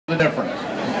the difference.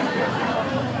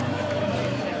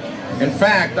 In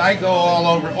fact, I go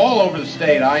all over the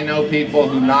state. I know people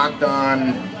who knocked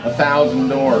on 1,000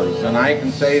 doors, and I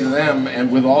can say to them,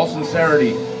 and with all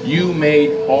sincerity, you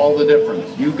made all the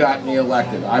difference. You got me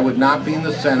elected. I would not be in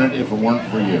the Senate if it weren't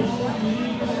for you.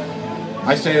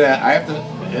 I say that, I have to,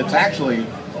 it's actually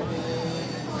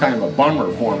kind of a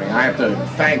bummer for me. I have to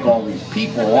thank all these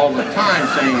people all the time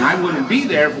saying I wouldn't be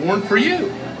there if it weren't for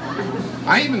you.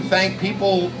 I even thank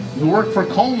people who work for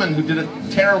Coleman who did a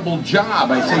terrible job.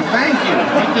 I say thank you.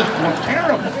 You just were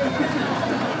terrible.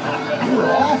 You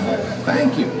were awful.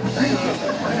 Thank you. Thank you.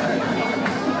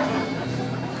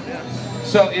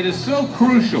 So it is so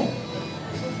crucial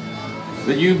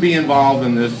that you be involved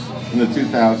in this, in the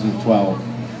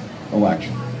 2012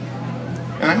 election.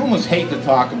 And I almost hate to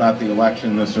talk about the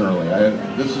election this early.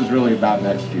 This is really about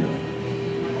next year.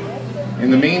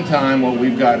 In the meantime, what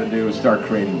we've got to do is start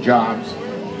creating jobs.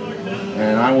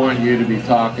 And I want you to be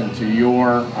talking to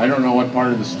your, I don't know what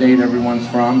part of the state everyone's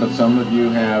from, but some of you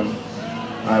have,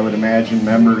 I would imagine,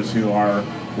 members who are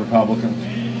Republicans.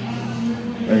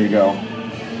 There you go.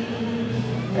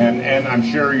 And I'm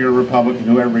sure your Republican,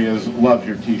 whoever he is, loves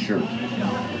your t-shirt.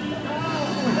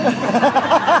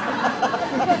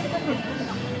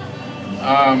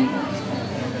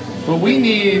 But we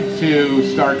need to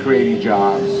start creating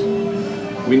jobs.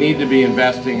 We need to be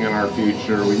investing in our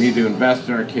future. We need to invest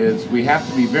in our kids. We have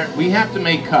to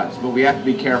make cuts, but we have to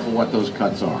be careful what those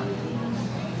cuts are.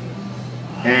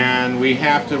 And we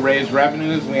have to raise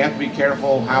revenues. We have to be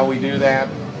careful how we do that,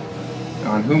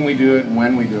 on whom we do it, and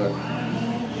when we do it.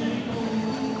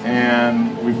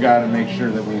 And we've got to make sure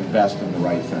that we invest in the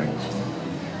right things.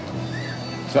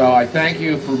 So I thank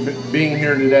you for being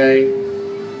here today.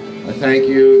 I thank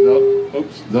you,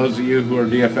 those of you who are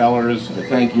DFLers, I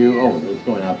thank you, oh, it's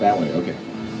going out that way, okay.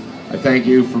 I thank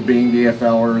you for being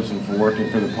DFLers and for working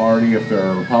for the party. If there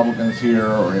are Republicans here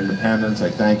or independents,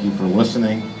 I thank you for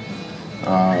listening.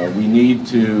 We need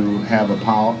to have a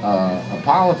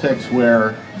politics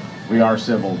where we are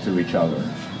civil to each other,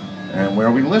 and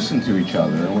where we listen to each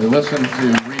other, and we listen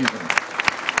to reason,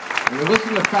 and we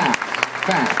listen to facts.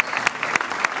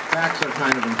 Facts are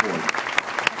kind of important.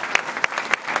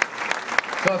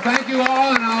 So thank you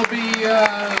all, and I'll be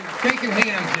shaking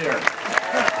hands here.